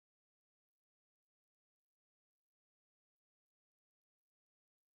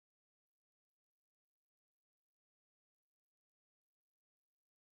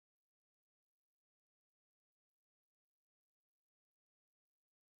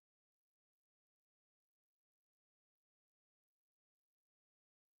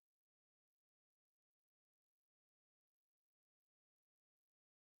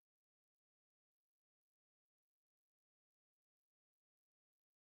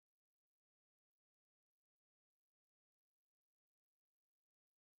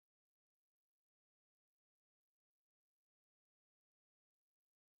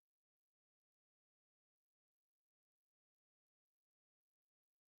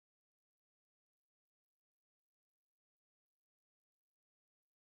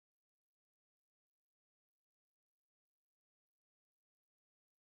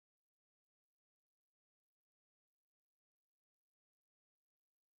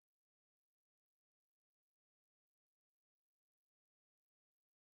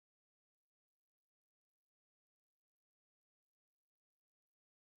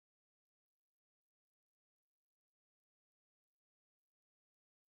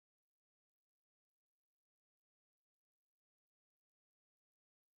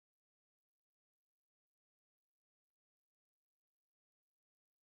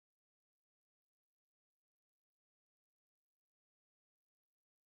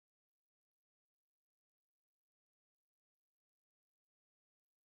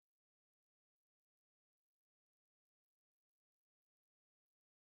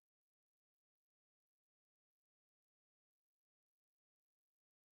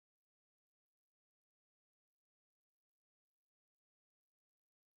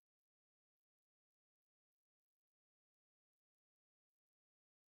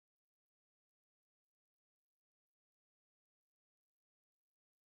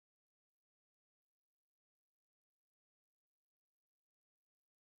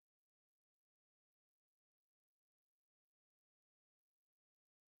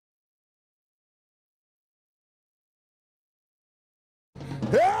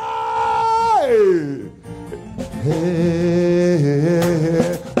Hey,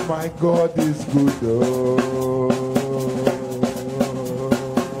 my God is good. Oh.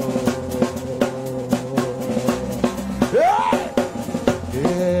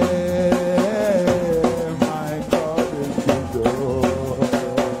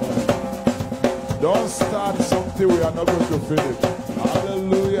 We are not going to finish.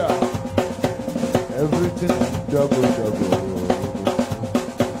 Hallelujah. Everything is double, double.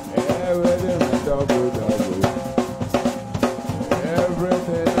 Everything is double, double.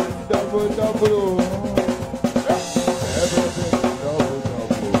 Everything is double, double. Everything is double,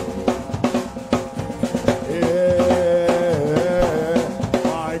 double. Yeah,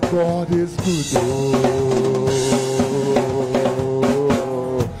 my God is good. Oh.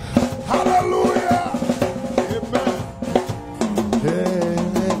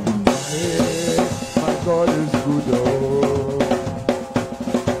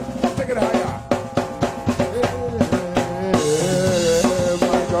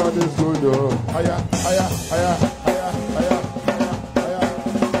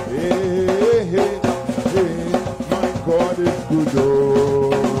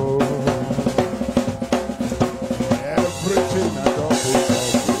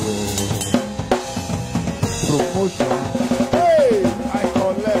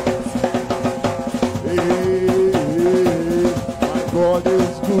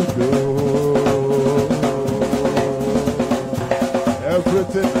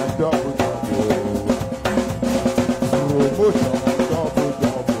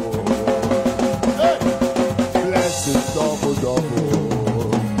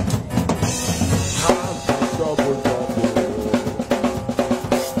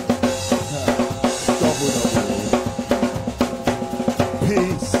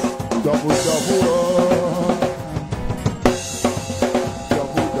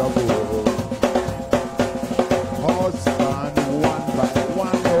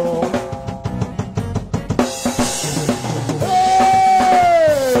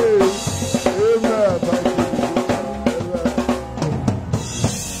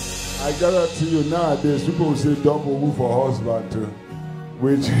 Nowadays, people will say double woo for husband too,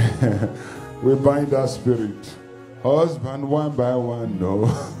 which we bind that spirit. Husband one by one, no.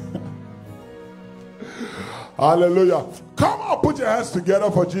 Hallelujah. Come on, put your hands together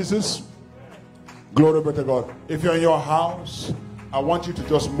for Jesus. Glory be to God. If you're in your house, I want you to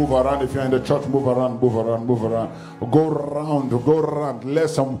just move around. If you're in the church, move around, move around, move around. Go around, go around. Let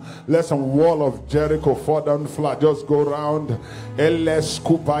some wall of Jericho fall down flat. Just go around.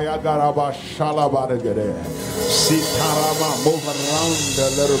 Sitarama, move around a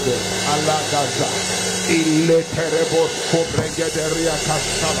little bit. Alagaza. Illeterebos Cobrengeria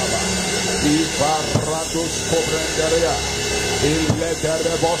Cashalaba. Ivarados Cobrengeria. Area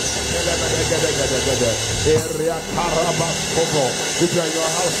Carabas Cobo. If you're in your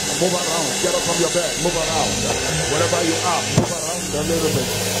house, move around. Get up from your bed, move around. Wherever you are, move around a little bit.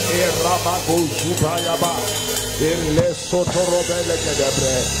 Erabago Zubayaba. Ile Sotorobele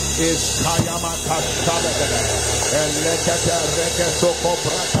Gedebre. Is Kayama Kashalagada. And Lekata Rekesoko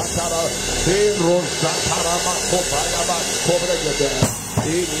Brakatara. Rosatarama Kopayaba Kobregade.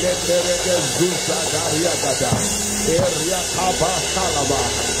 Ileterege Zuza Gariagada. Area Kaba Salaba.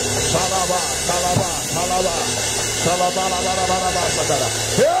 Salaba, Salaba, Salaba. Salaba, Salaba, Salaba.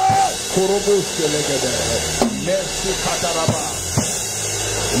 Hey! Kurubus Kelegede. Mercy Kataraba.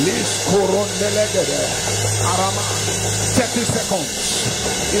 Lis Koron Delegede. Arama. 30 seconds.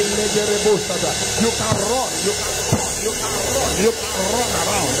 You can run, you can run, you can run, you can run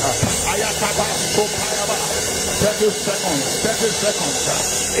around. Ayataba Sopayaba. 30 seconds, 30 seconds.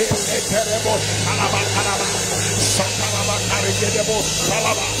 Eterebo Salaba Karaba. Sataraba Karigedebo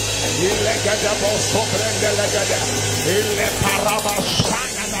Salaba. Ilegedebo Sobrendelegede. Ile Paraba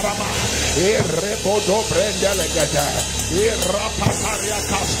Sanganaraba. Irebodo Brendelegede. Irapataria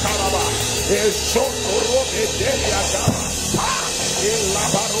Cascaraba. Esokoro Edelia Gaba.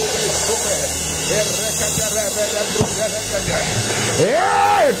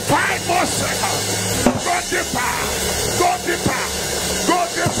 Hey, 5 more seconds. Go deeper. Go deeper. Go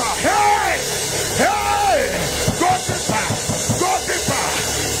deeper. Hey, hey. Go deeper. Go deeper.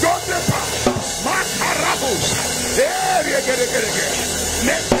 Go deeper. Macarabus. Hey, get it.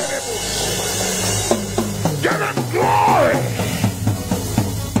 Give him glory.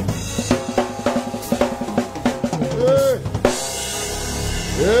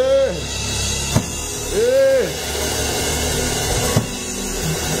 Hey, hey.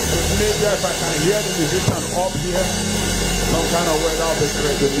 Maybe if I can hear the musician up here, some kind of way that'll be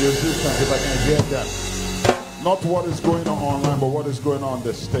great. The musicians, if I can hear them. Not what is going on online, but what is going on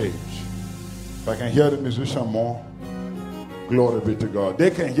the stage. If I can hear the musician more, glory be to God.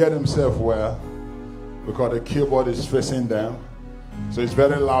 They can hear themselves well because the keyboard is facing them. So it's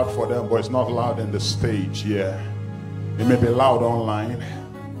very loud for them, but it's not loud in the stage here. It may be loud online,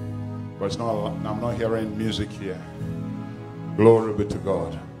 but it's not. I'm not hearing music here. Glory be to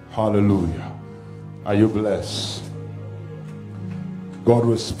God. Hallelujah. Are you blessed? God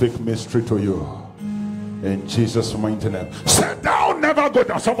will speak mystery to you in Jesus' mighty name. Sit down, never go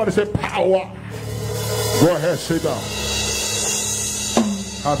down. Somebody say power. Go ahead, sit down.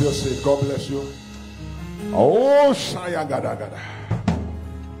 Have your seat. God bless you. Oh, shaya gada gada.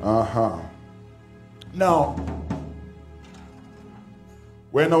 Now,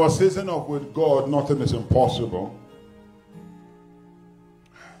 when our season of with God, nothing is impossible.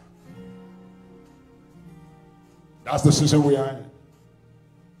 That's the season we are in.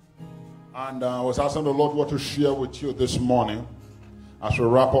 And I was asking the Lord what to share with you this morning as we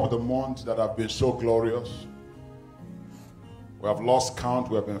wrap up the months that have been so glorious. We have lost count.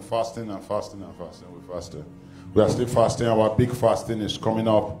 We have been fasting and fasting and fasting. We fasted. We are still fasting. Our big fasting is coming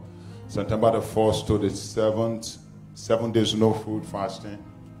up September the 1st to the 7th. 7 days no food fasting.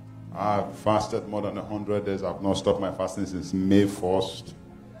 I've fasted more than 100 days. I've not stopped my fasting since May 1st.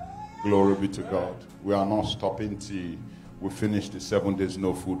 Glory be to God. We are not stopping till we finish the 7 days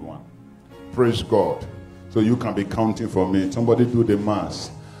no food one. Praise God. So you can be counting for me. Somebody do the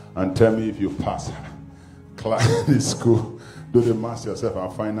math and tell me if you pass class in school. Do the math yourself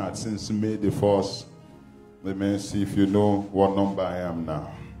and find out since May the 1st. Let me see if you know what number I am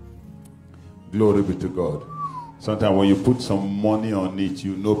now. Glory be to God. Sometimes when you put some money on it,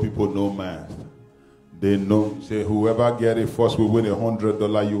 you know people know math. They know, say whoever get it first will win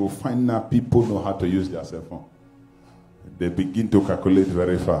 $100. You will find out people know how to use their cell phone. They begin to calculate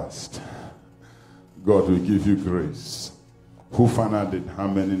very fast. God will give you grace. Who found out how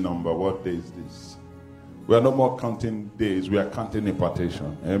many number? What day is this? We are no more counting days. We are counting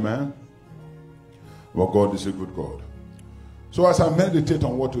impartation. Amen? But God is a good God. So as I meditate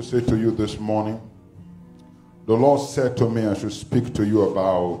on what to say to you this morning, the Lord said to me I should speak to you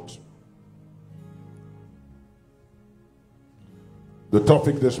about the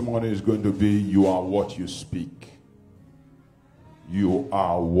topic this morning is going to be you are what you speak. You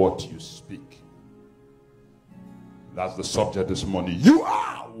are what you speak. That's the subject this morning. You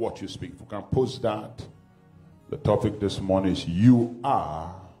are what you speak. If we can post that. The topic this morning is you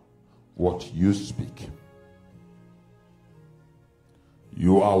are what you speak.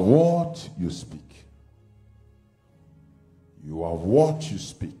 You are what you speak. You are what you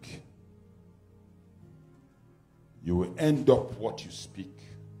speak. You will end up what you speak.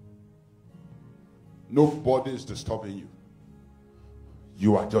 Nobody is disturbing you.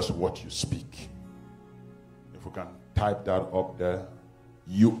 You are just what you speak. If we can type that up there.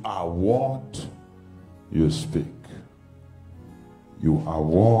 You are what you speak. You are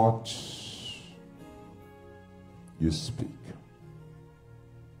what you speak.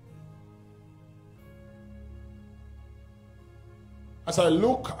 As I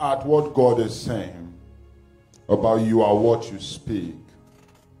look at what God is saying about you are what you speak,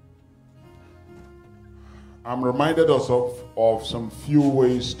 I'm reminded also of some few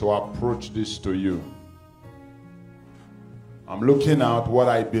ways to approach this to you. I'm looking at what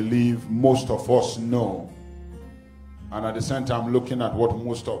I believe most of us know, and at the same time looking at what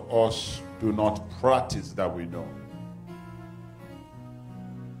most of us do not practice that we know.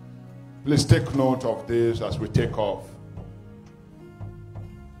 Please take note of this as we take off.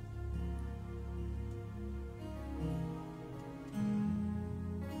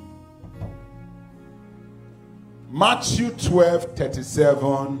 Matthew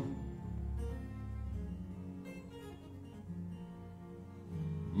 12:37.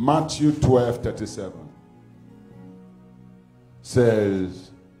 Matthew 12:37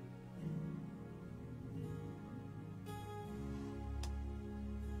 says,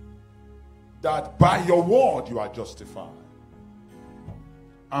 that by your word you are justified,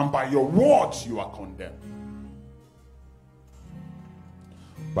 and by your words you are condemned.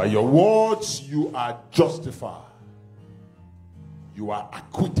 By your words you are justified, you are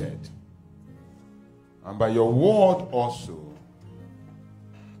acquitted, and by your word also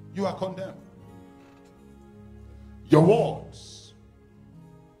you are condemned. Your words.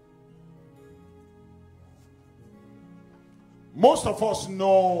 Most of us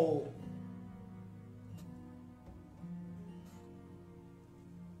know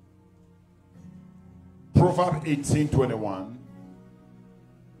Proverbs 18:21.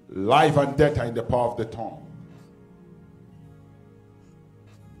 Life and death are in the power of the tongue.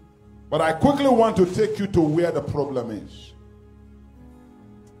 But I quickly want to take you to where the problem is.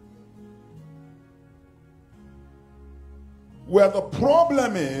 Where the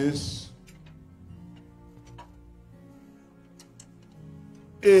problem is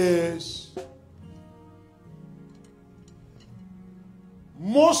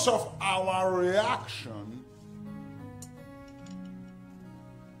most of our reaction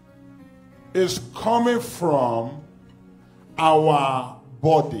is coming from our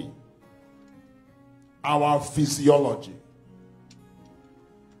body, our physiology.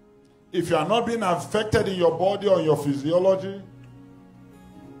 If you are not being affected in your body or your physiology,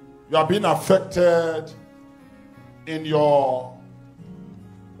 you are being affected in your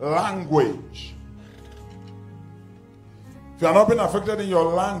language. If you are not being affected in your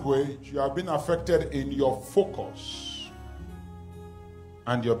language, you are being affected in your focus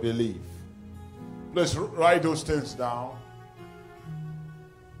and your belief. Let's write those things down.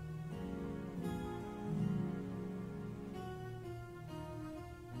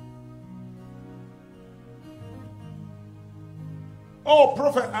 Oh,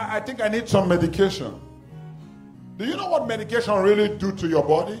 Prophet, I think I need some medication. Do you know what medication really do to your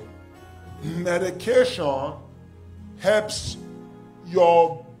body? Medication helps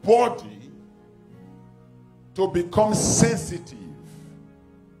your body to become sensitive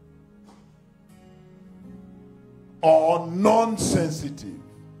or non-sensitive.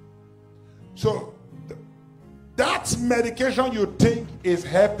 So that medication you think is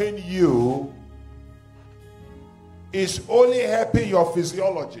helping you is only helping your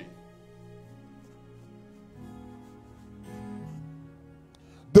physiology.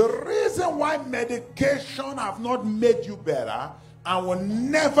 The reason why medication have not made you better and will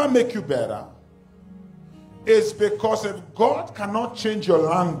never make you better is because if God cannot change your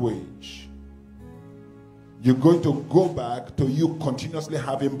language, you're going to go back to you continuously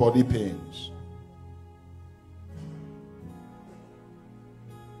having body pains.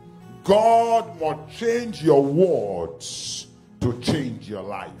 God must change your words to change your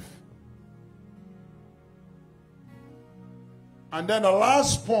life. And then the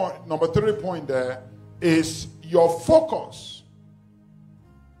last point, number 3 point there, is your focus.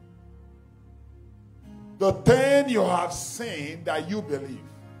 The thing you have seen that you believe.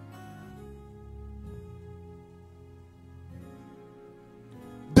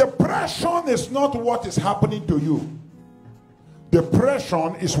 Depression is not what is happening to you.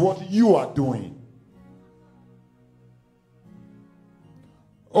 Depression is what you are doing.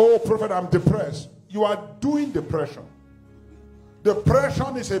 Oh, Prophet, I'm depressed. You are doing depression.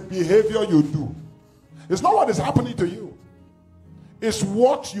 Depression is a behavior you do. It's not what is happening to you. It's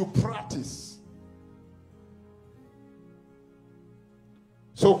what you practice.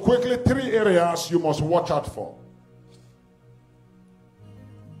 So quickly, 3 areas you must watch out for.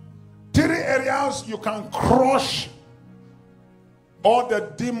 3 areas you can crush all the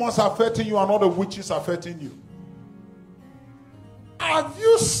demons affecting you and all the witches affecting you. Have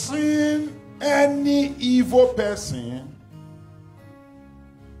you seen any evil person,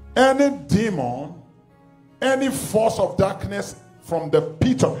 any demon, any force of darkness from the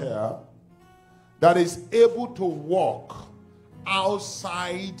pit of hell that is able to walk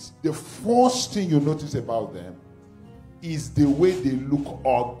outside? The first thing you notice about them is the way they look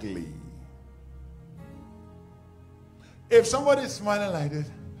ugly. If somebody is smiling like this,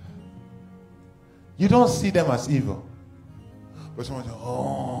 you don't see them as evil. But someone says,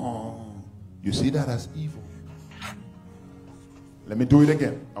 oh, you see that as evil. Let me do it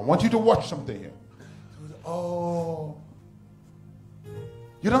again. I want you to watch something here. Oh,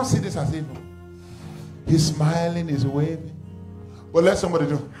 you don't see this as evil. He's smiling, he's waving. But let somebody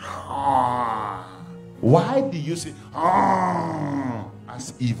do. Why do you see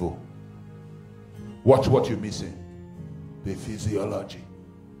as evil? Watch what you're missing. The physiology,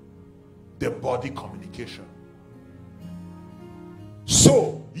 the body communication.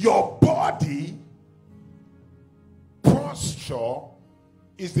 So your body posture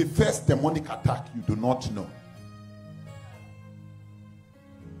is the first demonic attack you do not know.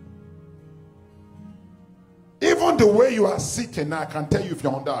 Even the way you are sitting, I can tell you if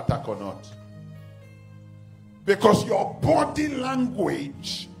you're under attack or not. Because your body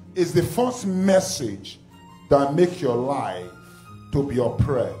language is the first message that make your life to be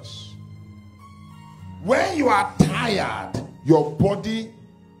oppressed. When you are tired, your body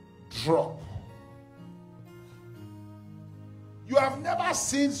drop. You have never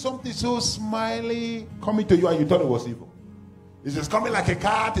seen something so smiley coming to you and you thought it was evil. It's just coming like a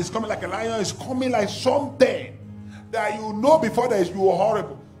cat, it's coming like a lion, it's coming like something that you know before that is you are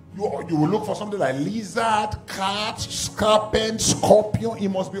horrible. You will look for something like lizard, cat, serpent, scorpion. It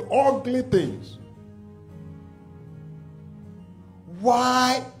must be ugly things.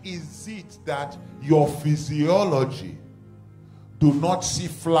 Why is it that your physiology do not see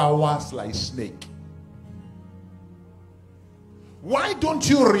flowers like snake. Why don't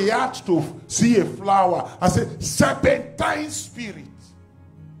you react to see a flower and say, serpentine spirit?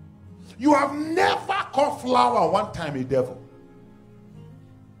 You have never called flower one time a devil.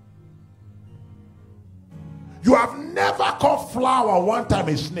 You have never called flower one time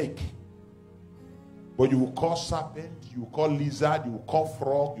a snake. But you will call serpent, you will call lizard, you will call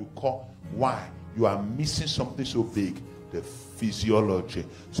frog, you will call... Why? You are missing something so big, the physiology.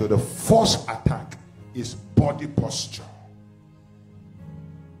 So the first attack is body posture.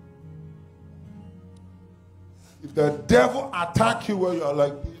 If the devil attack you where you are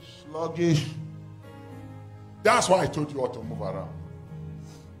like this, sluggish, that's why I told you how to move around.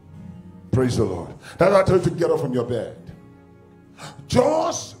 Praise the Lord. That's why I told you to get up from your bed.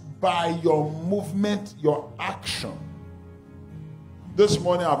 Just by your movement, your action. This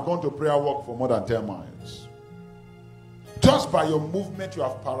morning I've gone to prayer walk for more than 10 miles. Just by your movement, you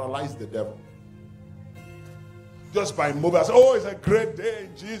have paralyzed the devil. Just by moving, I say, oh, it's a great day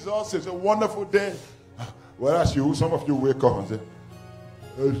in Jesus. It's a wonderful day. Whereas you, some of you wake up and say,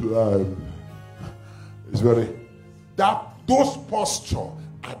 it's very, those posture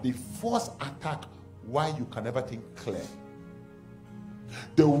are the first attack why you can never think clear.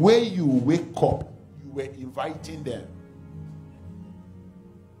 The way you wake up, you were inviting them.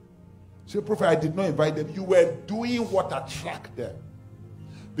 Say, Prophet, I did not invite them. You were doing what attracted them.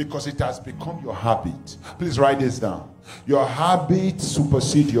 Because it has become your habit. Please write this down. Your habit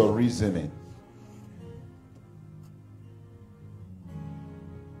supersedes your reasoning.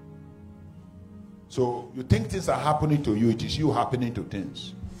 So you think things are happening to you, it is you happening to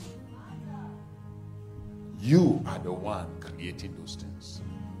things. You are the one creating those things.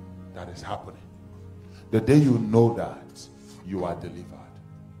 That is happening. The day you know that, you are delivered.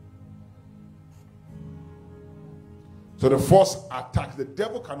 So the first attack, the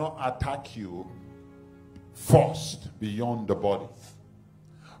devil cannot attack you first beyond the body.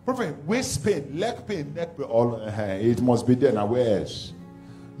 Prophet, waist pain, leg pain, neck pain, all it must be there now. Where else?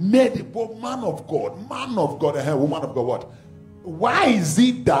 Man of God, woman of God, what? Why is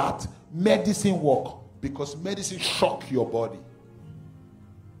it that medicine work? Because medicine shock your body.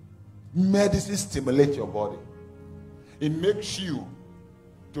 Medicine stimulates your body. It makes you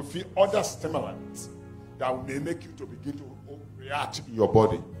to feel other stimulants that may make you to begin to react in your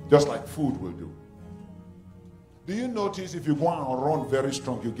body, just like food will do. Do you notice if you go and run very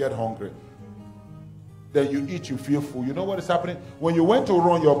strong, you get hungry? Then you eat, you feel full. You know what is happening? When you went to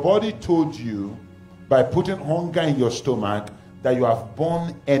run, your body told you, by putting hunger in your stomach, that you have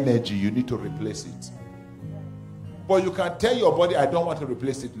burned energy, you need to replace it. But you can tell your body, I don't want to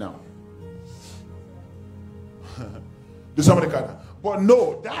replace it now. Do somebody cut that? But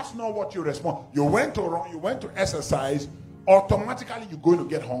no, that's not what you respond. You went to run, you went to exercise, automatically you're going to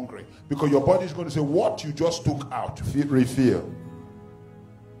get hungry. Because your body is going to say, what you just took out, refill.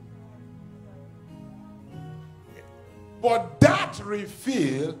 But that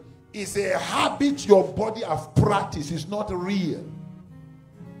refill is a habit your body has practiced. It's not real.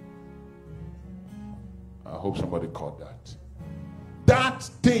 I hope somebody caught that. That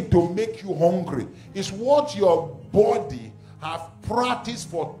thing to make you hungry is what your body have practiced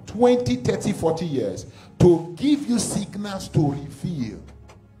for 20, 30, 40 years to give you signals to refill.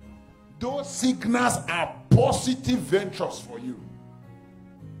 Those signals are positive ventures for you.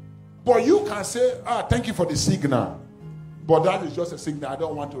 But you can say, thank you for the signal. But that is just a signal. I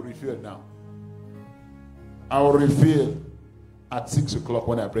don't want to refill now. I will refill at 6 o'clock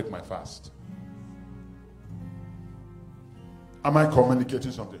when I break my fast. Am I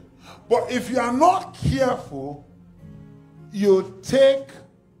communicating something? But if you are not careful, you take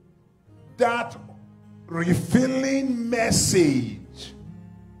that refilling message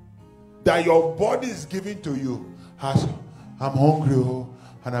that your body is giving to you as, I'm hungry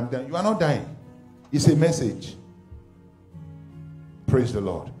and I'm dying. You are not dying. It's a message. Praise the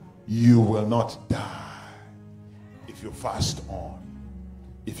Lord. You will not die if you fast on,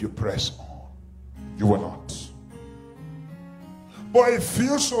 if you press on. You will not. But it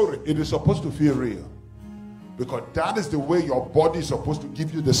feels so real. It is supposed to feel real. Because that is the way your body is supposed to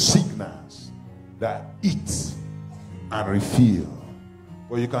give you the signals that eat and refill.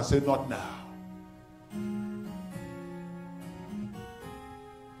 But you can say, not now.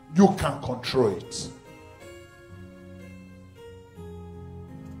 You can control it.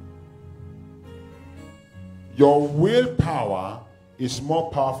 Your willpower is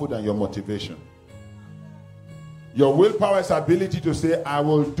more powerful than your motivation. Your willpower's ability to say, I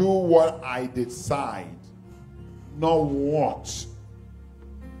will do what I decide, not what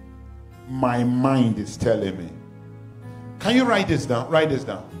my mind is telling me. Can you write this down? Write this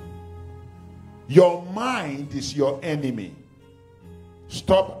down. Your mind is your enemy.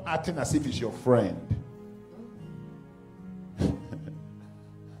 Stop acting as if it's your friend.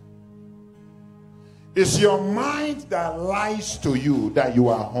 It's your mind that lies to you that you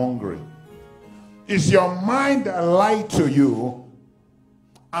are hungry. It's your mind that lies to you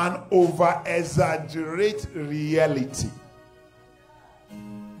and over-exaggerate reality.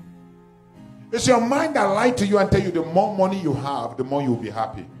 It's your mind that lies to you and tell you the more money you have, the more you'll be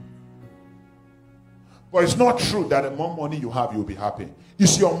happy. But it's not true that the more money you have, you'll be happy.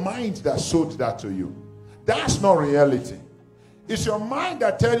 It's your mind that sold that to you. That's not reality. It's your mind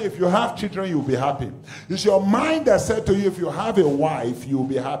that tells you if you have children, you'll be happy. It's your mind that said to you if you have a wife, you'll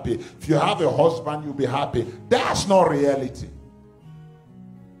be happy. If you have a husband, you'll be happy. That's not reality.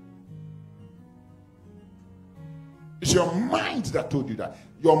 It's your mind that told you that.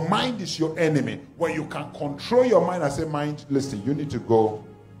 Your mind is your enemy. When you can control your mind and say, mind, listen, you need to go.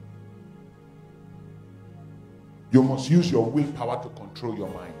 You must use your willpower to control your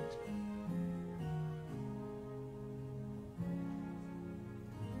mind.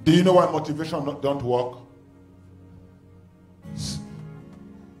 Do you know why motivation don't work?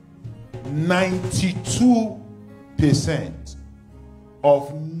 92%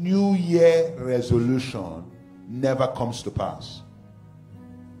 of New Year resolution never comes to pass.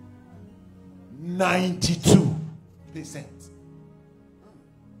 92%.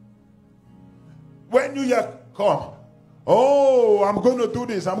 When New Year come, oh, I'm going to do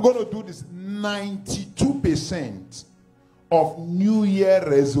this, I'm going to do this. 92% of New Year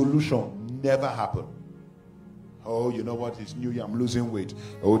resolution never happen. Oh, you know what? It's New Year, I'm losing weight.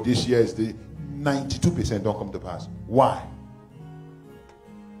 Oh, this year is the 92% don't come to pass. Why?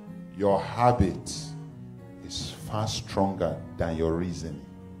 Your habit is far stronger than your reasoning.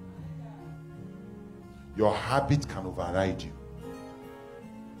 Your habit can override you.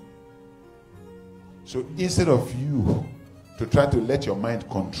 So instead of you to try to let your mind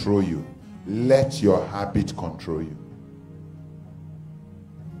control you, let your habit control you.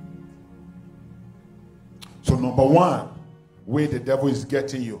 So number one, where the devil is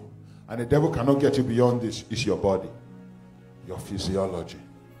getting you, and the devil cannot get you beyond this, is your body, your physiology.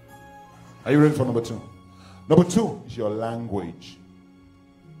 Are you ready for number two? Number two is your language.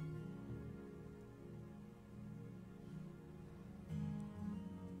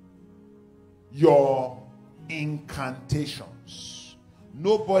 Your incantations.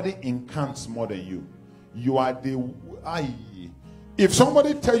 Nobody incants more than you. You are the... If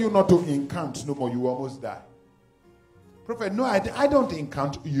somebody tell you not to incant no more, you almost die. Prophet, no, I don't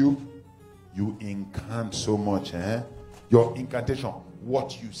incant you. You incant so much, eh? Your incantation,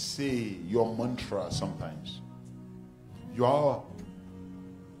 what you say, your mantra sometimes. Your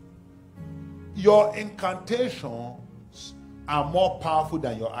incantations are more powerful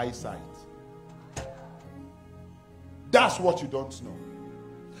than your eyesight. That's what you don't know.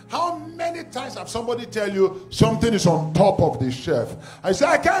 How many times have somebody tell you something is on top of the shelf? I say,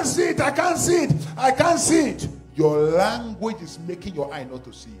 I can't see it, I can't see it, I can't see it. Your language is making your eye not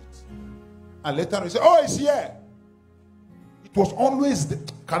to see it. And later on you say, oh, it's here. It was always there.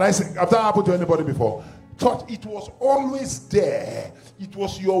 Can I say, has that happened to anybody before? Church, it was always there. It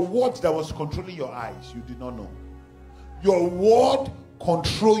was your word that was controlling your eyes. You did not know. Your word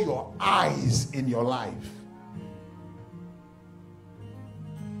control your eyes in your life.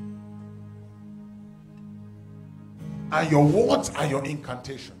 And your words are your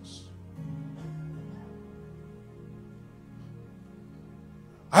incantations.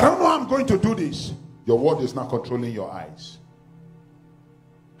 I don't know how I'm going to do this. Your word is not controlling your eyes.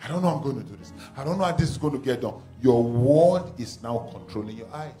 I don't know how I'm going to do this. I don't know how this is going to get done. Your word is now controlling your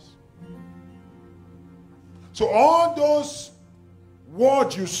eyes. So all those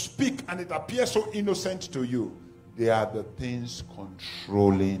words you speak and it appears so innocent to you, they are the things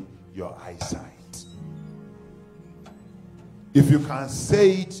controlling your eyesight. If you can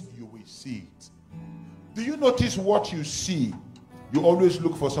say it, you will see it. Do you notice what you see? You always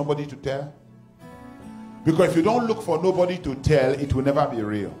look for somebody to tell. Because if you don't look for nobody to tell, it will never be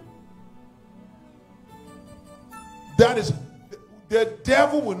real. That is, the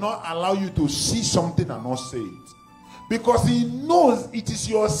devil will not allow you to see something and not say it. Because he knows it is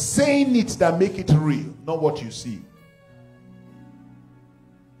your saying it that make it real, not what you see.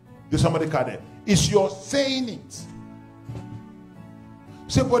 Did somebody catch that? It's your saying it.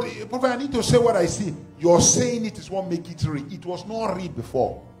 Say, but Prophet, I need to say what I see. Your saying it is what make it real. It was not real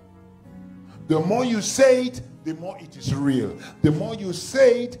before. The more you say it, the more it is real. The more you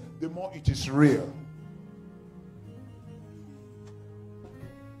say it, the more it is real.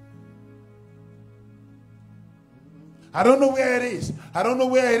 I don't know where it is. I don't know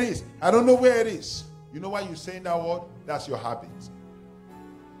where it is. I don't know where it is. You know why you're saying that word? That's your habit.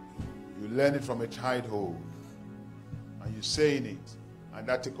 You learn it from a childhood. And you're saying it. And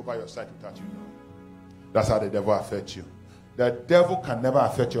that take over your sight without you knowing. That's how the devil affects you. The devil can never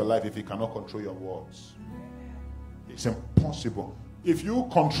affect your life if he cannot control your words. It's impossible. If you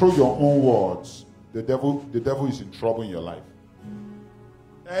control your own words, the devil is in trouble in your life.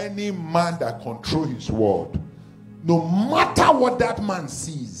 Any man that controls his word, no matter what that man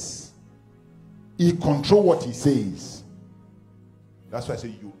sees, he controls what he says. That's why I say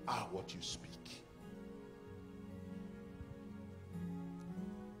you are what you speak.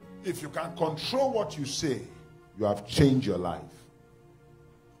 If you can control what you say, you have changed your life.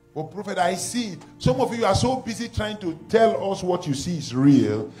 But prophet, I see some of you are so busy trying to tell us what you see is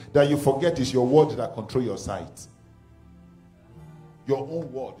real that you forget it's your words that control your sight. Your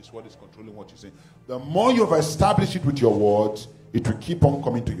own word is what is controlling what you say. The more you've established it with your words, it will keep on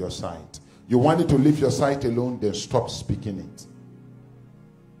coming to your sight. You want it to leave your sight alone, then stop speaking it.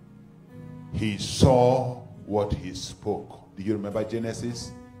 He saw what he spoke. Do you remember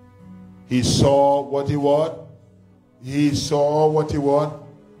Genesis? He saw what he what? He saw what he what?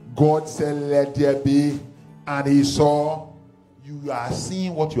 God said, let there be. And he saw. You are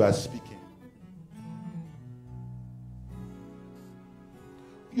seeing what you are speaking.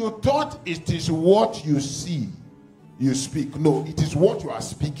 You thought it is what you see, you speak. No, it is what you are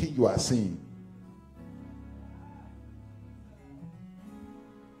speaking, you are seeing.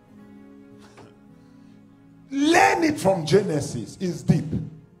 Learn it from Genesis. It's deep.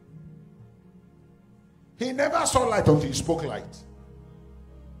 He never saw light until he spoke light.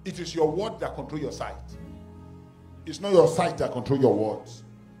 It is your word that control your sight. It's not your sight that control your words.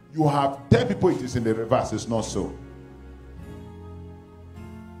 You have 10 people, it is in the reverse. It's not so.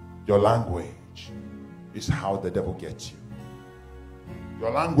 Your language is how the devil gets you.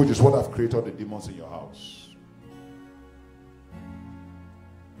 Your language is what have created the demons in your house.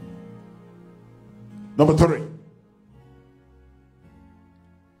 Number 3.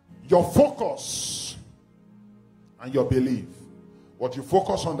 Your focus and your belief. What you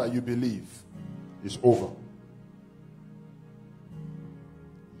focus on that you believe is over.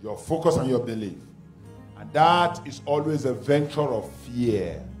 Your focus and your belief. And that is always a venture of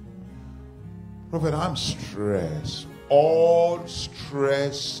fear. Prophet, I'm stressed. All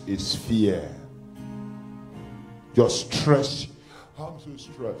stress is fear. Your stress. I'm so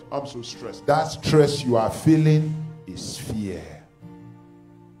stressed. I'm so stressed. That stress you are feeling is fear.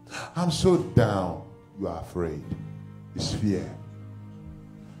 I'm so down. You are afraid. It's fear.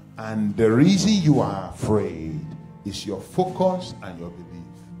 And the reason you are afraid is your focus and your belief.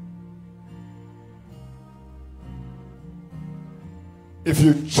 If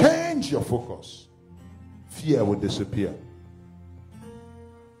you change your focus, fear will disappear.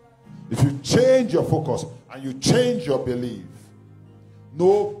 If you change your focus and you change your belief,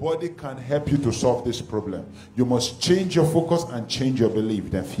 nobody can help you to solve this problem. You must change your focus and change your belief,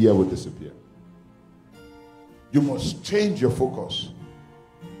 then fear will disappear. You must change your focus.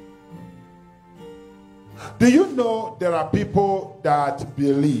 Do you know there are people that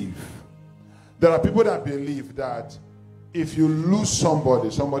believe? There are people that believe that if you lose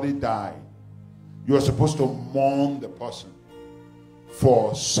somebody died, you are supposed to mourn the person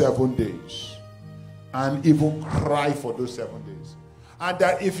for 7 days and even cry for those 7 days. And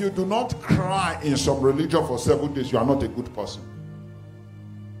that if you do not cry in some religion for 7 days, you are not a good person.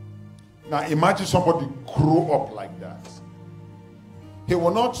 Now imagine somebody grew up like that. He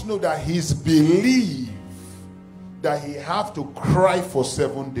will not know that his belief that he have to cry for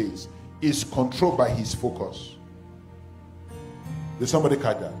 7 days is controlled by his focus. Did somebody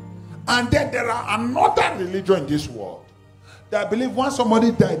catch that? And then there are another religion in this world that believe once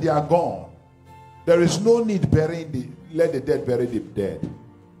somebody died, they are gone. There is no need let the dead bury the dead.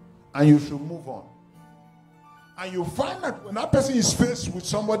 And you should move on. And you find that when that person is faced with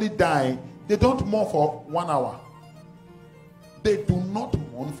somebody dying, they don't mourn for 1 hour. They do not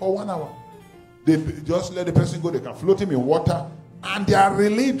mourn for 1 hour. They just let the person go. They can float him in water. And their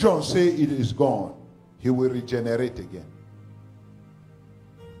religion say it is gone. He will regenerate again.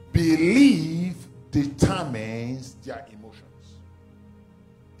 Belief determines their emotions.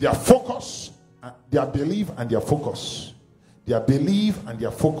 Their focus, their belief and their focus. Their belief and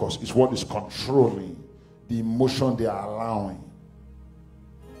their focus is what is controlling the emotion they are allowing.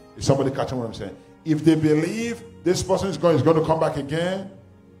 Is somebody catching what I'm saying? If they believe this person is going to come back again,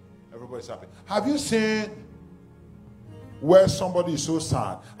 everybody's happy. Have you seen where somebody is so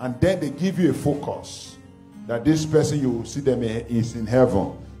sad and then they give you a focus that this person, you will see them is in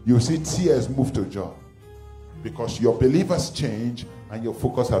heaven? You see tears move to joy. Because your believers change and your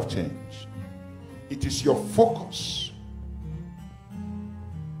focus have changed. It is your focus.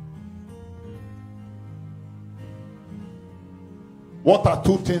 What are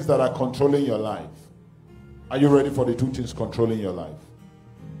two things that are controlling your life? Are you ready for the two things controlling your life?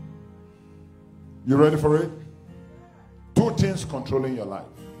 You ready for it? Two things controlling your life.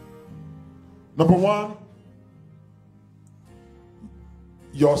 Number one,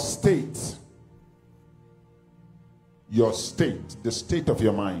 your state. Your state, the state of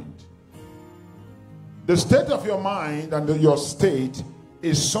your mind. The state of your mind and your state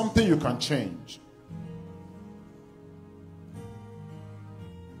is something you can change.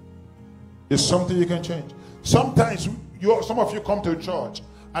 It's something you can change. Sometimes some of you come to church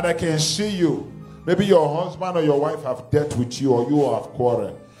and I can see you. Maybe your husband or your wife have dealt with you, or you have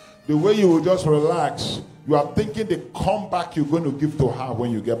quarreled. The way you will just relax, you are thinking the comeback you're going to give to her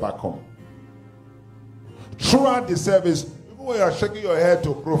when you get back home. Throughout the service, even when you are shaking your head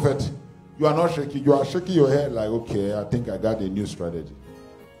to prophet, you are not shaking. You are shaking your head like, okay, I think I got a new strategy.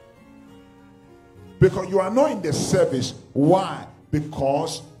 Because you are not in the service. Why?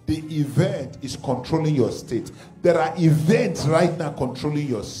 Because the event is controlling your state. There are events right now controlling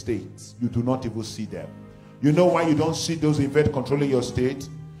your state. You do not even see them. You know why you don't see those events controlling your state?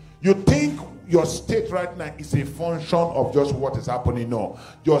 You think your state right now is a function of just what is happening. No.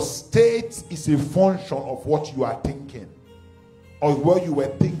 Your state is a function of what you are thinking, or what you were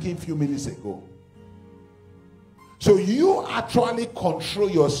thinking a few minutes ago. So you actually control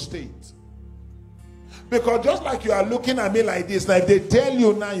your state. Because just like you are looking at me like this, now if they tell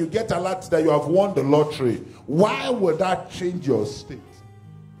you now you get alert that you have won the lottery, why would that change your state?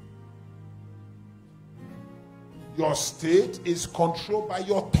 Your state is controlled by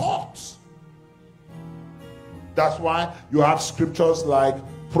your thoughts. That's why you have scriptures like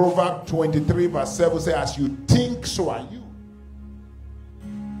Proverbs 23 verse 7 say, as you think, so are you.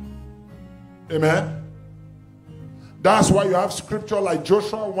 Amen. That's why you have scripture like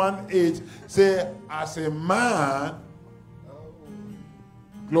Joshua 1:8 say, as a man,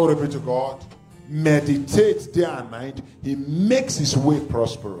 glory be to God, meditates day and night, he makes his way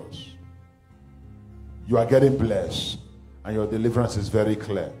prosperous. You are getting blessed and your deliverance is very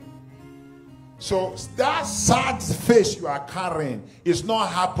clear. So that sad face you are carrying is not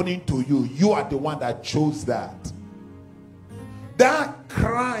happening to you. You are the one that chose that. That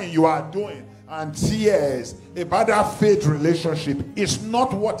crying you are doing and tears about that faith relationship is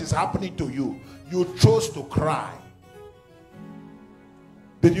not what is happening to you. You chose to cry.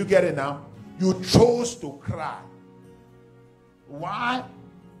 Did you get it now? You chose to cry. Why?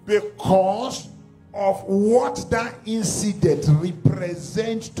 Because of what that incident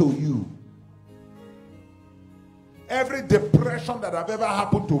represents to you. Every depression that have ever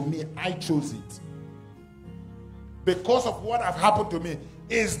happened to me, I chose it. Because of what have happened to me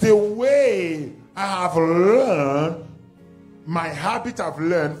is the way I have learned, my habit I've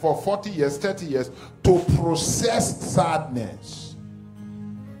learned for 40 years, 30 years, to process sadness.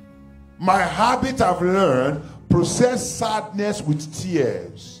 My habit I've learned, process sadness with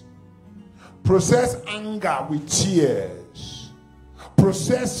tears. Process anger with tears.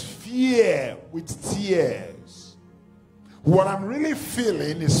 Process fear with tears. What I'm really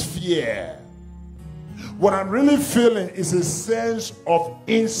feeling is fear. What I'm really feeling is a sense of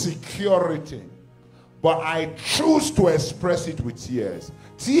insecurity. But I choose to express it with tears.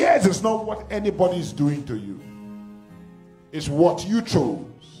 Tears is not what anybody is doing to you. It's what you chose.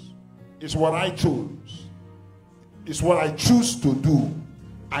 It's what I chose. It's what I choose to do.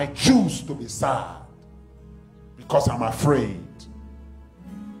 I choose to be sad because I'm afraid.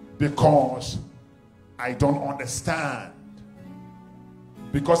 Because I don't understand.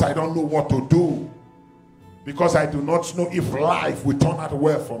 Because I don't know what to do. Because I do not know if life will turn out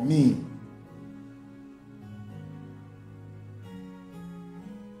well for me.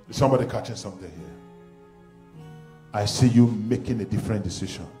 Is somebody catching something here? I see you making a different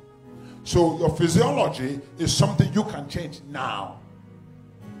decision. So your physiology is something you can change now.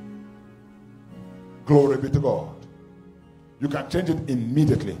 Glory be to God. You can change it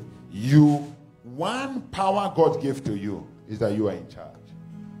immediately. One power God gave to you is that you are in charge.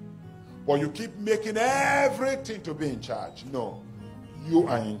 But you keep making everything to be in charge. No, you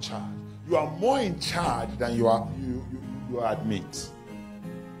are in charge. You are more in charge than you admit.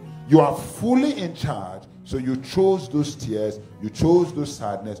 You are fully in charge. So you chose those tears, you chose those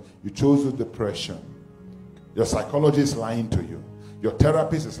sadness, you chose the depression. Your psychologist is lying to you. Your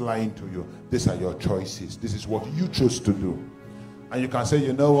therapist is lying to you. These are your choices. This is what you chose to do. And you can say,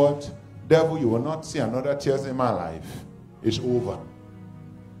 you know what? Devil, you will not see another tears in my life. It's over.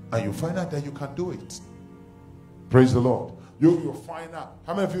 And you find out that you can do it. Praise the Lord. You find out.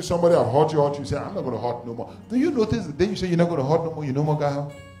 How many of you, somebody have hurt you, say, I'm not going to hurt no more. Do you notice the day you say you're not going to hurt no more, you no more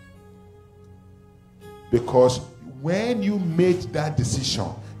got? Because when you made that decision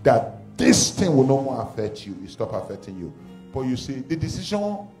that this thing will no more affect you, it stopped affecting you. But you see, the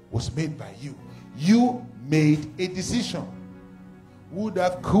decision was made by you. You made a decision. Would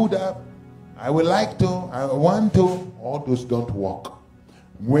have, could have, I would like to, I want to. All those don't work.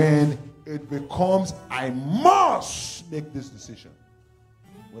 When it becomes, I must make this decision.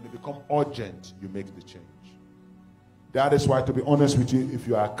 When it becomes urgent, you make the change. That is why, to be honest with you, if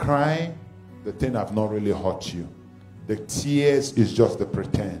you are crying, the thing have not really hurt you. The tears is just the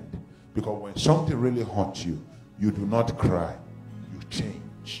pretend. Because when something really hurts you, you do not cry, you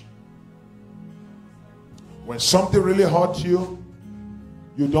change. When something really hurts you,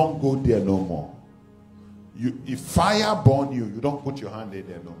 you don't go there no more. If fire burn you, you don't put your hand in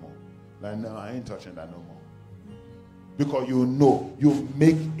there no more. Like, no, I ain't touching that no more. Because you know, you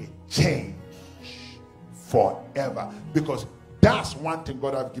make a change forever. Because that's one thing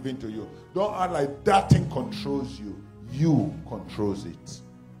God have given to you. Don't act like that thing controls you. You controls it.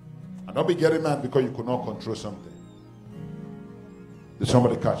 And don't be getting mad because you could not control something. Did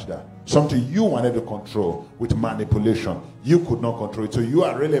somebody catch that? Something you wanted to control with manipulation, you could not control it. So you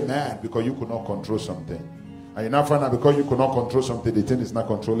are really mad because you could not control something. And you now find out because you could not control something, the thing is not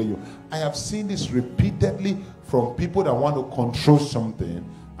controlling you. I have seen this repeatedly from people that want to control something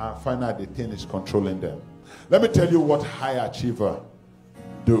and find out the thing is controlling them. Let me tell you what high achiever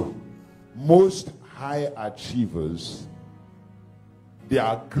do. Most high achievers,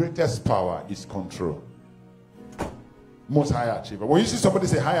 their greatest power is control. Most high achiever. When you see somebody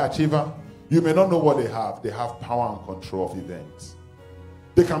say high achiever, you may not know what they have. They have power and control of events.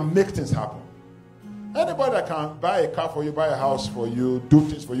 They can make things happen. Anybody that can buy a car for you, buy a house for you, do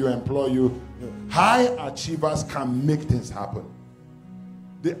things for you, employ you, high achievers can make things happen.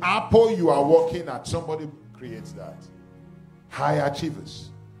 The apple you are working at, somebody creates that. High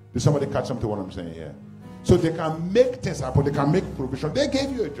achievers. Did somebody catch something what I'm saying here? So they can make things happen. They can make provision. They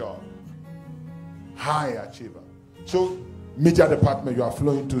gave you a job. High achiever. So, media department, you are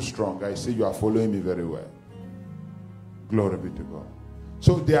flowing too strong. I see you are following me very well. Glory be to God.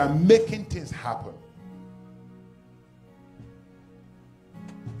 So they are making things happen.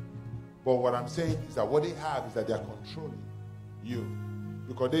 But what I'm saying is that what they have is that they are controlling you.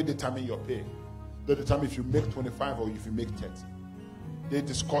 Because they determine your pay. They determine if you make 25 or if you make 30. They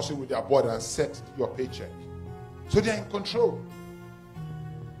discuss it with their board and set your paycheck. So they are in control.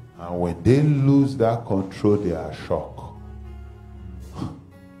 And when they lose that control, they are shocked.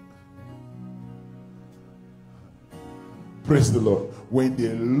 Praise the Lord. When they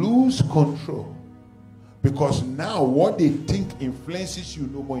lose control, because now what they think influences you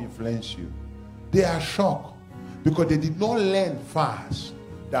no more influence you, they are shocked. Because they did not learn fast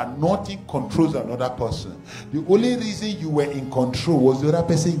that nothing controls another person. The only reason you were in control was the other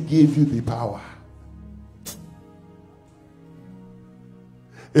person gave you the power.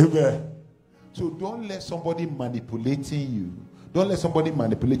 Amen. So don't let somebody manipulating you. Don't let somebody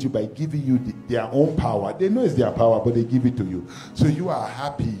manipulate you by giving you their own power. They know it's their power, but they give it to you. So you are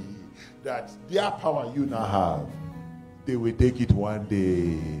happy that their power you now have, they will take it one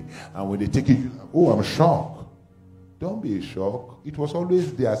day. And when they take it, you, oh, I'm shocked. Don't be shocked. It was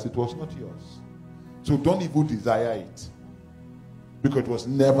always theirs. It was not yours. So don't even desire it. Because it was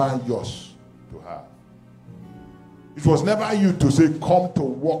never yours to have. It was never you to say, come to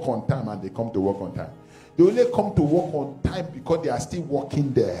work on time, and they come to work on time. They only come to work on time because they are still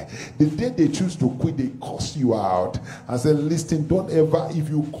working there. The day they choose to quit, they curse you out and say, listen, don't ever, if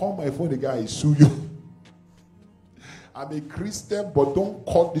you call my phone, the guy will sue you. I'm a Christian, but don't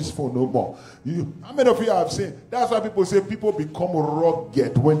call this phone no more. How many of you have seen? That's why people say people become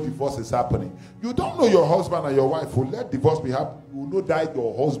rugged when divorce is happening. You don't know your husband and your wife will let divorce be happening. You know that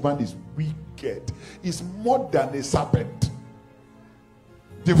your husband is wicked. It's more than a serpent.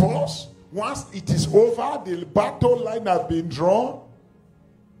 Divorce, once it is over, the battle line has been drawn.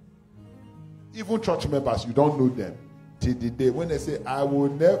 Even church members, you don't know them till the day when they say, I will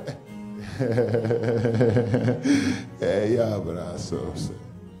never.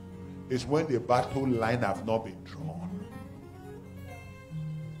 It's when the battle line have not been drawn.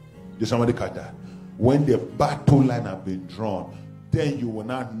 Did somebody catch that? When the battle line have been drawn, then you will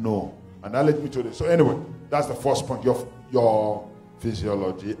not know. And that led me to this. So anyway, that's the first point. Your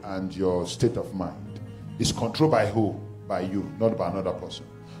physiology and your state of mind is controlled by who? By you, not by another person.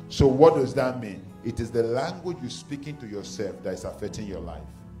 So what does that mean? It is the language you're speaking to yourself that is affecting your life.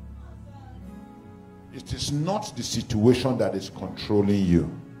 It is not the situation that is controlling you.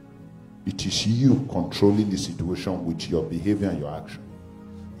 It is you controlling the situation with your behavior and your action.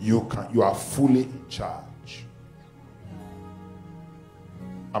 You are fully in charge.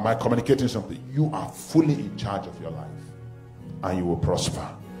 Am I communicating something? You are fully in charge of your life, and you will prosper.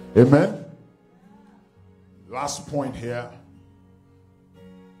 Amen. Last point here.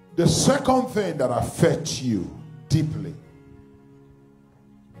 The second thing that affects you deeply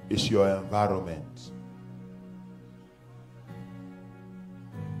is your environment.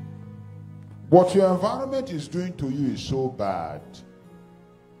 What your environment is doing to you is so bad.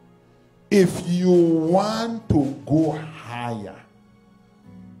 If you want to go higher,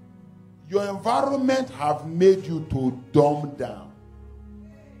 your environment have made you to dumb down.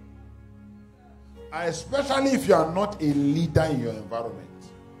 Especially if you are not a leader in your environment.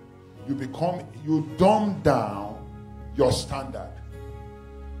 You dumb down your standard.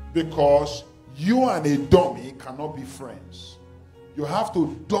 Because you and a dummy cannot be friends. You have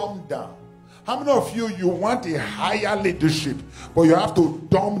to dumb down. How many of you want a higher leadership, but you have to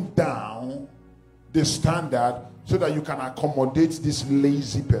dumb down the standard so that you can accommodate this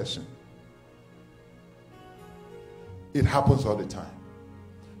lazy person? It happens all the time.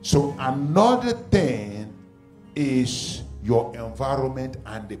 So another thing is your environment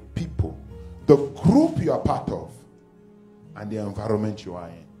and the people, the group you are part of, and the environment you are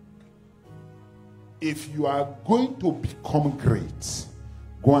in. If you are going to become great,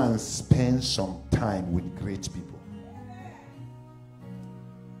 go and spend some time with great people.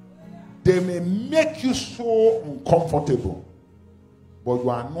 They may make you so uncomfortable, but you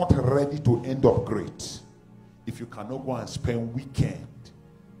are not ready to end up great. If you cannot go and spend weekend,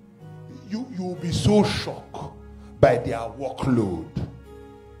 you will be so shocked by their workload.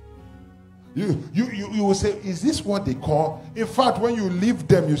 You will say, is this what they call? In fact, when you leave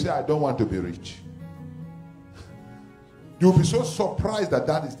them, you say, I don't want to be rich. You'll be so surprised that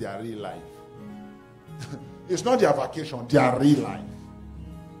that is their real life. It's not their vacation, their real life.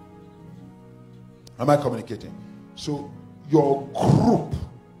 Am I communicating? So your group,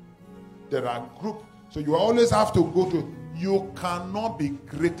 there are groups. So you always have to go to, you cannot be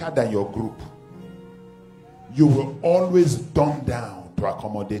greater than your group. You will always dumb down to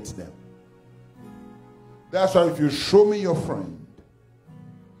accommodate them. That's why if you show me your friend,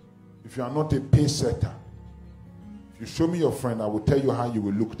 if you are not a pace setter, if you show me your friend, I will tell you how you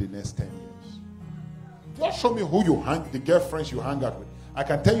will look the next 10 years. Just show me who you hang, the girlfriends you hang out with. I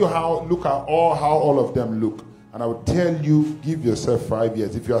can tell you how all of them look. And I will tell you, give yourself 5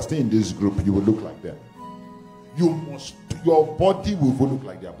 years. If you are still in this group, you will look like them. Your body will look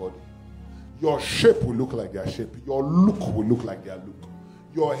like their body. Your shape will look like their shape. Your look will look like their look.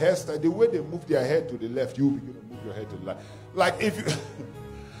 Your hairstyle, the way they move their head to the left, you will begin to move your head to the left. Like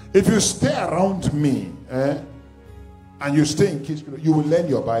if you stay around me, and you stay in kids, you will learn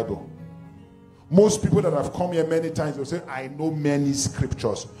your Bible. Most people that have come here many times will say, I know many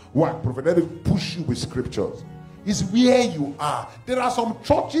scriptures. Why? Prophet, let me push you with scriptures. It's where you are. There are some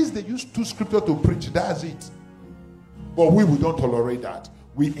churches, they use 2 scriptures to preach. That's it. But we don't tolerate that.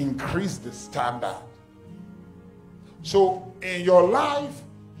 We increase the standard. So in your life,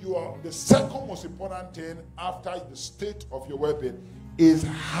 the second most important thing after the state of your well-being is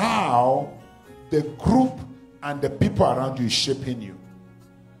how the group and the people around you is shaping you.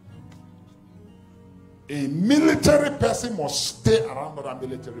 A military person must stay around other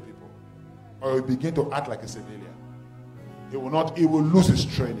military people, or he'll begin to act like a civilian. He will lose his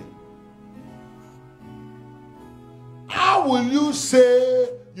training. How will you say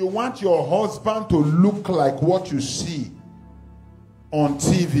you want your husband to look like what you see on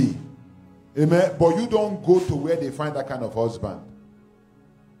TV? Amen. But you don't go to where they find that kind of husband.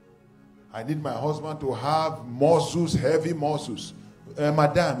 I need my husband to have muscles, heavy muscles.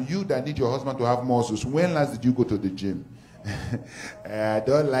 Madam, you that need your husband to have muscles, when last did you go to the gym? I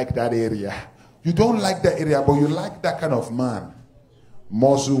don't like that area. You don't like that area, but you like that kind of man.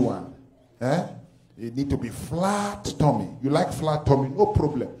 Muscle one. You need to be flat tummy. You like flat tummy, no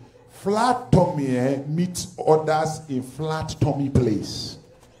problem. Flat tummy meets others in flat tummy place.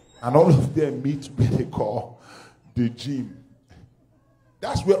 And all of them meet where they call the gym.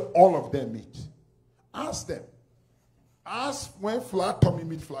 That's where all of them meet. Ask them. Ask when flat tummy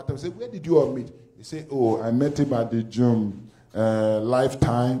meet flat tummy. Say, where did you all meet? They say, oh, I met him at the gym.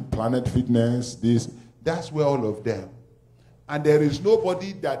 Lifetime, Planet Fitness, this. That's where all of them. And there is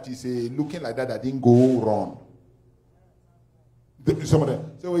nobody that is looking like that didn't go wrong. Some of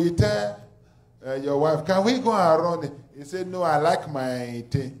them. So when you tell your wife, can we go around? He said, no, I like my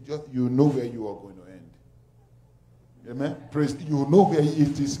thing. Just, you know where you are going to end. Amen? Praise. You know where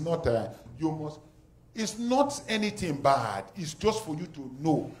it is not. You must. It's not anything bad. It's just for you to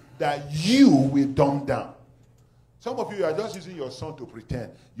know that you will dumb down. Some of you are just using your son to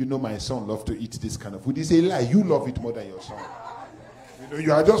pretend. You know, my son loves to eat this kind of food. It's a lie. You love it more than your son. You know,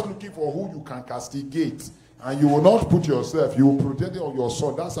 you are just looking for who you can castigate. And you will not put yourself, you will protect it on your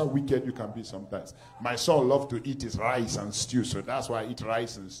son. That's how wicked you can be sometimes. My son loves to eat his rice and stew, so that's why I eat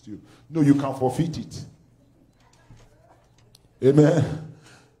rice and stew. No, you can forfeit it. Amen.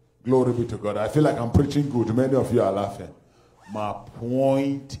 Glory be to God. I feel like I'm preaching good. Many of you are laughing. My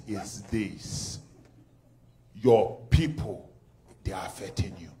point is this. Your people, they are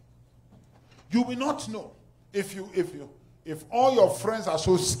affecting you. You will not know. If all your friends are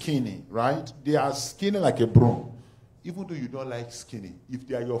so skinny, right? They are skinny like a broom. Even though you don't like skinny, if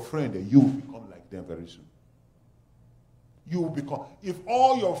they are your friend, then you will become like them very soon. You will become. If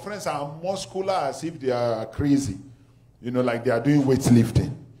all your friends are muscular as if they are crazy, you know, like they are doing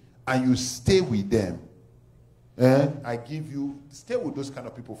weightlifting, and you stay with them, I give you, stay with those kind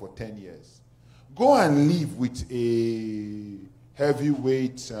of people for 10 years. Go and live with a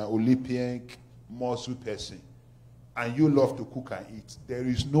heavyweight Olympic muscle person, and you love to cook and eat. There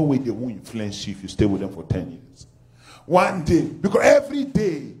is no way they won't influence you if you stay with them for 10 years. One day, because every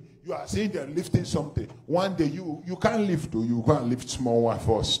day you are seeing them lifting something. One day you can't lift, or you can't lift small one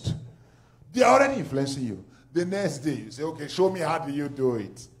first. They are already influencing you. The next day you say, okay, show me how do you do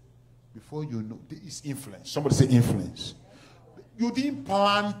it. Before you know, it's influence. Somebody say influence. You didn't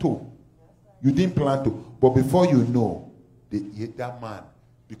plan to. You didn't plan to. But before you know, that man,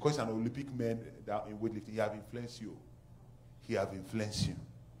 because an Olympic man that in weightlifting, he have influenced you. He have influenced you.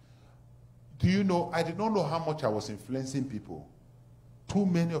 Do you know, I did not know how much I was influencing people. Too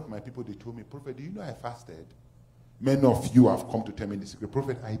many of my people, they told me, Prophet, do you know I fasted? Many of you have come to tell me the secret.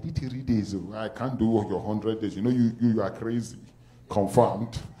 Prophet, I did 3 days. I can't do your 100 days. You know, you are crazy.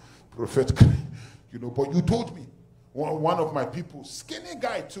 Confirmed. Prophet, you know, but you told me. One of my people, skinny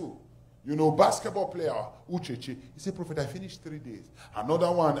guy too, you know, basketball player, Uchechi. He said, Prophet, I finished 3 days. Another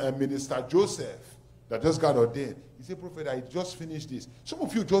one, Minister Joseph, that just got ordained. He said, Prophet, I just finished this. Some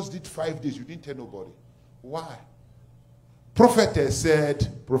of you just did 5 days. You didn't tell nobody. Why? Prophetess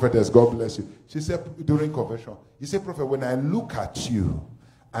said, Prophetess, God bless you. She said during conversion, he said, Prophet, when I look at you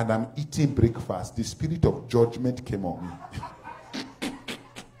and I'm eating breakfast, the spirit of judgment came on me.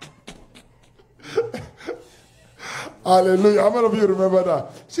 Hallelujah. How many of you remember that?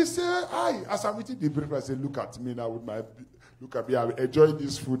 She said, as I'm eating the breakfast, I said, look at me now with my, look at me, I'm enjoying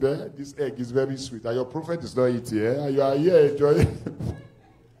this food. This egg is very sweet. And your prophet is not eating. And you are here enjoying.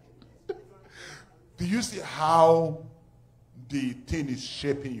 Do you see how the thing is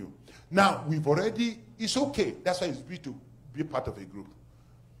shaping you? Now, it's okay. That's why it's good to be part of a group.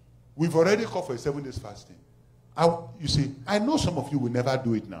 We've already called for a 7 days fasting. You see, I know some of you will never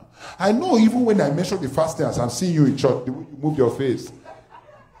do it now. I know even when I mention the fasting, as I'm seeing you in church, the way you move your face,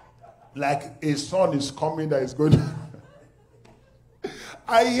 like a son is coming that is going to...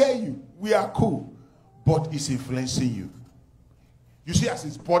 I hear you. We are cool. But it's influencing you. You see, as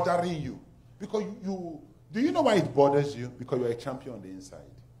it's bothering you. Because do you know why it bothers you? Because you're a champion on the inside.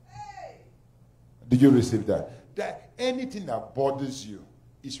 Did you receive that? That anything that bothers you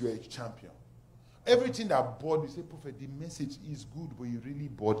is you're a champion. Everything that bothers you, say, Prophet, the message is good, but it really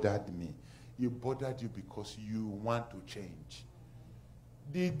bothered me. It bothered you because you want to change.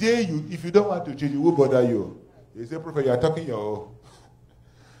 The day if you don't want to change, it will bother you. You say, Prophet, you are talking your own.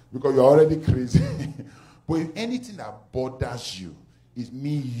 Because you're already crazy. But if anything that bothers you, it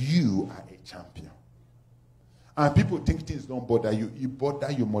means you are a champion. And people think things don't bother you. It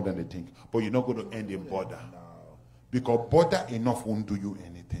bother you more than they think. But you're not going to end in bother. Because bother enough won't do you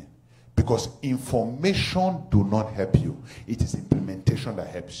anything. Because information do not help you. It is implementation that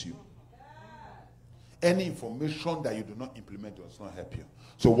helps you. Any information that you do not implement does not help you.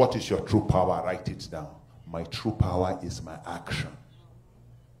 So what is your true power? Write it down. My true power is my action.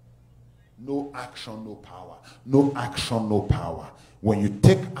 No action, no power. No action, no power. When you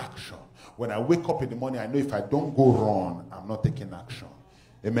take action, when I wake up in the morning, I know if I don't go wrong, I'm not taking action.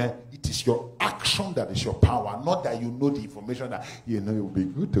 Amen. It is your action that is your power, not that you know the information that you know it will be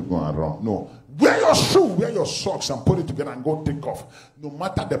good to go and run. No. Wear your shoe, wear your socks, and put it together and go take off. No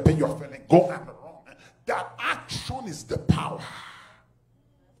matter the pain you're feeling, go and run. That action is the power.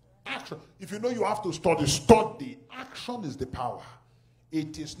 Action. If you know you have to study, study. Action is the power.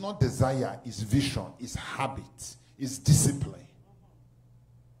 It is not desire, it's vision, it's habit, it's discipline.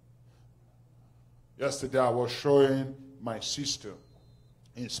 Yesterday I was showing my sister,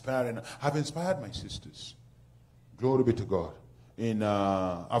 inspiring. I've inspired my sisters. Glory be to God.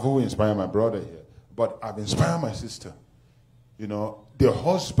 I've always inspired my brother here, but I've inspired my sister. You know, the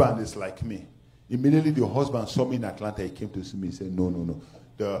husband is like me. Immediately the husband saw me in Atlanta. He came to see me. He said, no.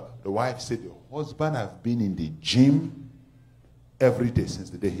 The wife said, the husband have been in the gym every day since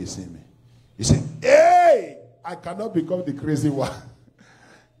the day he seen me. He said, hey, I cannot become the crazy one.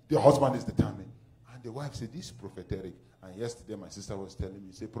 The husband is determined. And the wife said, this is prophetic. And yesterday my sister was telling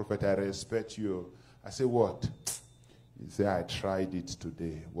me, say, Prophet, I respect you. I said, what? He said, I tried it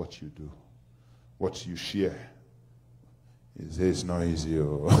today. What you do? What you share? He said, it's not easy.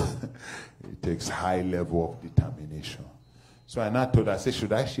 It takes high level of determination. So I now told her, I said,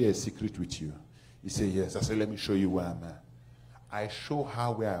 should I share a secret with you? He said, yes. I said, let me show you where I'm at. I show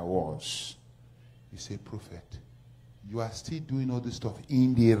her where I was. He said, Prophet, you are still doing all this stuff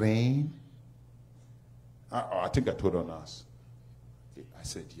in the rain? I think I told her us. I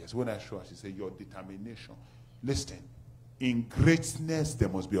said, yes. When I showed her, she said, your determination. Listen, in greatness, there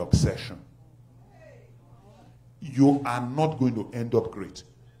must be obsession. You are not going to end up great.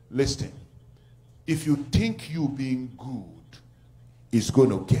 Listen, if you think you being good is going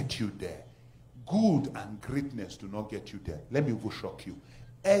to get you there, good and greatness do not get you there. Let me even shock you.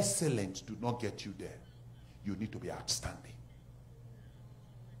 Excellence do not get you there. You need to be outstanding.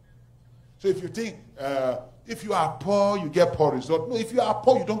 So if you think, if you are poor, you get poor result. No, if you are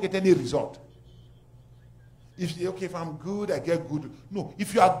poor, you don't get any result. If you say, okay, if I'm good, I get good. No,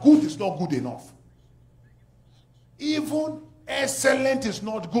 if you are good, it's not good enough. Even excellent is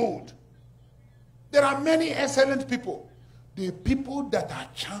not good. There are many excellent people. The people that are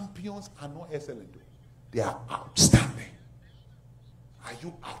champions are not excellent. They are outstanding. Are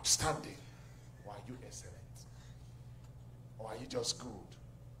you outstanding? Or are you excellent? Or are you just good?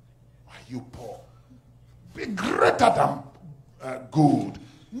 Or are you poor? Be greater than good.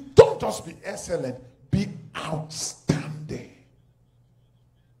 Don't just be excellent. Be outstanding.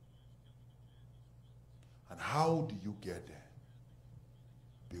 And how do you get there?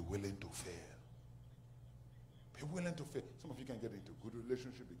 Be willing to fail. Be willing to fail. Some of you can get into good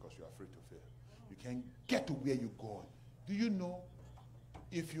relationship because you're afraid to fail. You can get to where you're going. Do you know,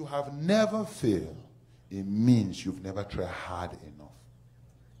 if you have never failed, it means you've never tried hard enough.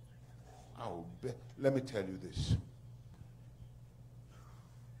 Let me tell you this.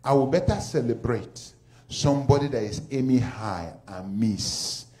 I will better celebrate somebody that is aiming high and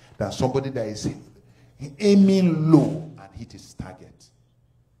miss than somebody that is aiming low and hit his target.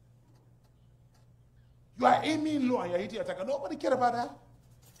 You are aiming low and you're hitting your target. Nobody cares about that.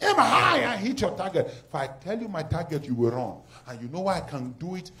 Aim high and hit your target. If I tell you my target, you will run. And you know why I can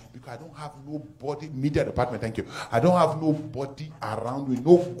do it? Because I don't have nobody, media department, thank you. I don't have nobody around me,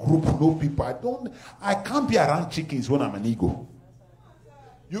 no group, no people. I can't be around chickens when I'm an ego.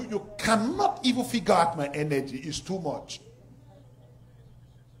 You cannot even figure out my energy. It's too much.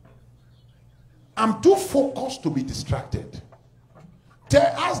 I'm too focused to be distracted.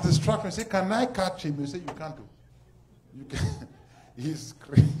 Ask distraction, say, can I catch him? You say, you can't do. You can. He's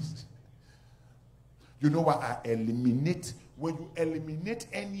crazy. You know what? I eliminate. When you eliminate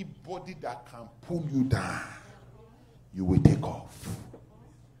anybody that can pull you down, you will take off.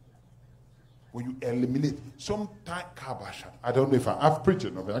 When you eliminate, sometimes, I don't know if I've preached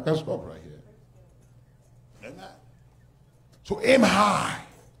enough. I can stop right here. So aim high.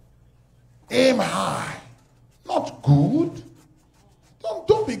 Aim high. Not good.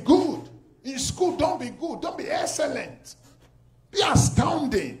 Don't be good. In school, don't be good. Don't be excellent. Be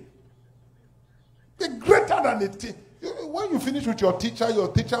astounding. Be greater than the teacher. When you finish with your teacher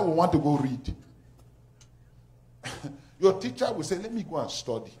will want to go read. Your teacher will say, let me go and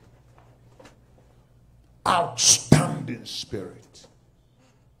study. Outstanding spirit.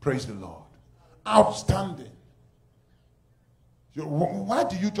 Praise the Lord. Outstanding. Why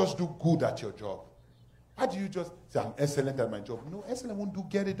do you just do good at your job? Why do you just say, I'm excellent at my job? No, excellent won't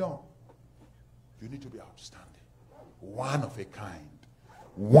get it done. You need to be outstanding. One of a kind.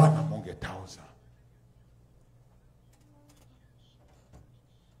 One among 1,000.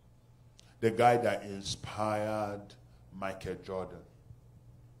 The guy that inspired Michael Jordan,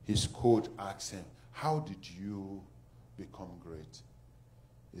 his coach asked him, how did you become great?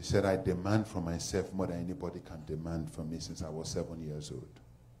 He said, I demand from myself more than anybody can demand from me since I was 7 years old.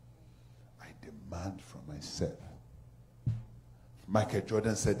 I demand from myself. Michael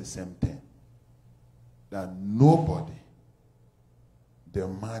Jordan said the same thing. That nobody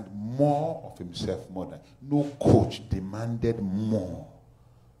demand more of himself more than, no coach demanded more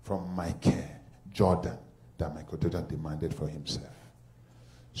from Michael Jordan than Michael Jordan demanded for himself.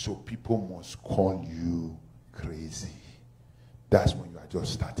 So people must call you crazy. That's when you are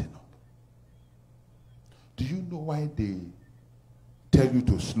just starting up. Do you know why they tell you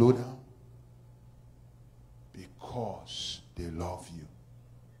to slow down? Because they love you.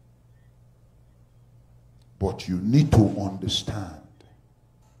 But you need to understand,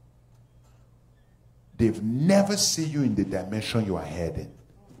 they've never seen you in the dimension you are heading.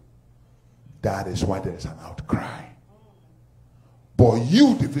 That is why there is an outcry. But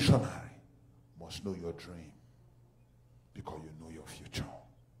you, the visionary, must know your dream, because you know your future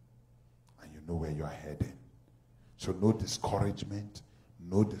and you know where you are heading. So no discouragement,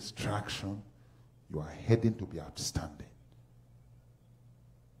 no distraction. You are heading to be outstanding.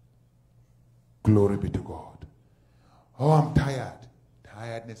 Glory be to God. Oh, I'm tired.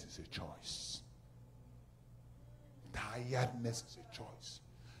 Tiredness is a choice. Tiredness is a choice.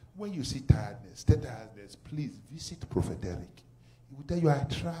 When you see tiredness, please visit Prophet Eric. He will tell you, I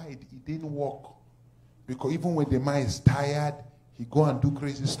tried, it didn't work. Because even when the man is tired, he go and do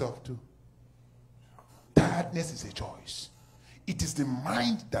crazy stuff too. Tiredness is a choice. It is the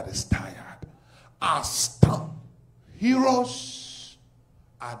mind that is tired. Heroes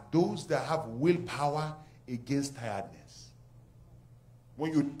are those that have willpower against tiredness.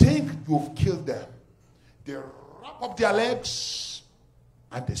 When you think you've killed them, they wrap up their legs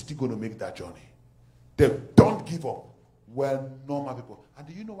and they're still going to make that journey. They don't give up. Well, normal people. And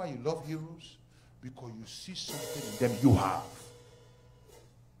do you know why you love heroes? Because you see something in them you have.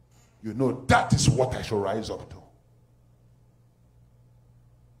 You know, that is what I shall rise up to.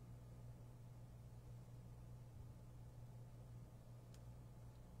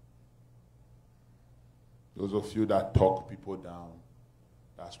 Those of you that talk people down,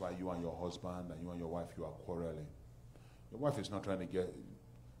 that's why you and your husband and you and your wife, you are quarreling. Your wife is not trying to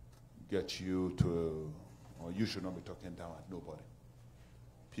get you to, or you should not be talking down at nobody.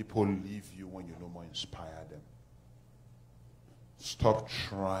 People leave you when you no more inspire them. Stop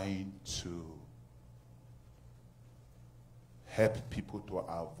trying to help people to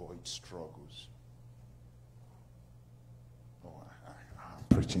avoid struggles. Oh, I'm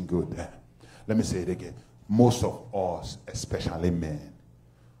preaching good there. Let me say it again. Most of us, especially men,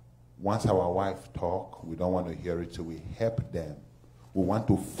 once our wife talk, we don't want to hear it, so we help them. We want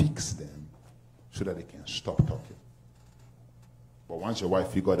to fix them so that they can stop talking. But once your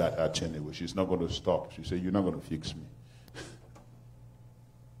wife figured that out anyway, she's not going to stop. She said, you're not going to fix me.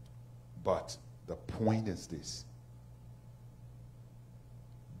 But the point is this.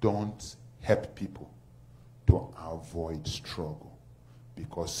 Don't help people to avoid struggle,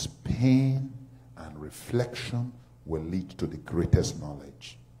 because pain and reflection will lead to the greatest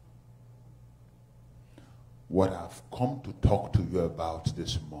knowledge. What I've come to talk to you about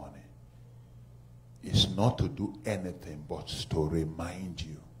this morning is not to do anything but to remind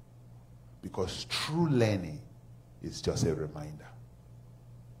you, because true learning is just a reminder.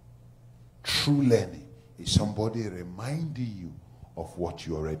 True learning is somebody reminding you of what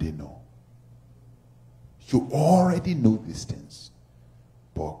you already know. You already know these things,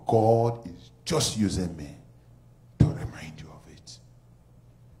 but God is just using me to remind you of it.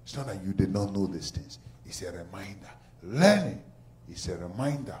 It's not that you did not know these things. It's a reminder. Learning is a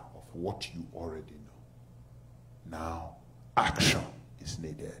reminder of what you already know. Now, action is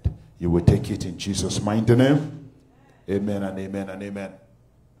needed. You will take it in Jesus' mighty name. Amen and amen and amen.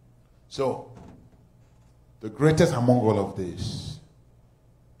 So, the greatest among all of this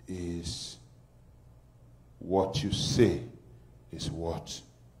is what you say is what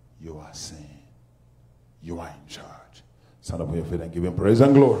you are saying. You are in charge. Stand up on your feet and give him praise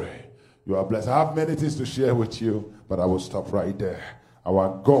and glory. You are blessed. I have many things to share with you, but I will stop right there.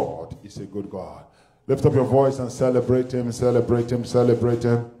 Our God is a good God. Lift up your voice and celebrate him, celebrate him, celebrate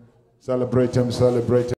him, celebrate him, celebrate him.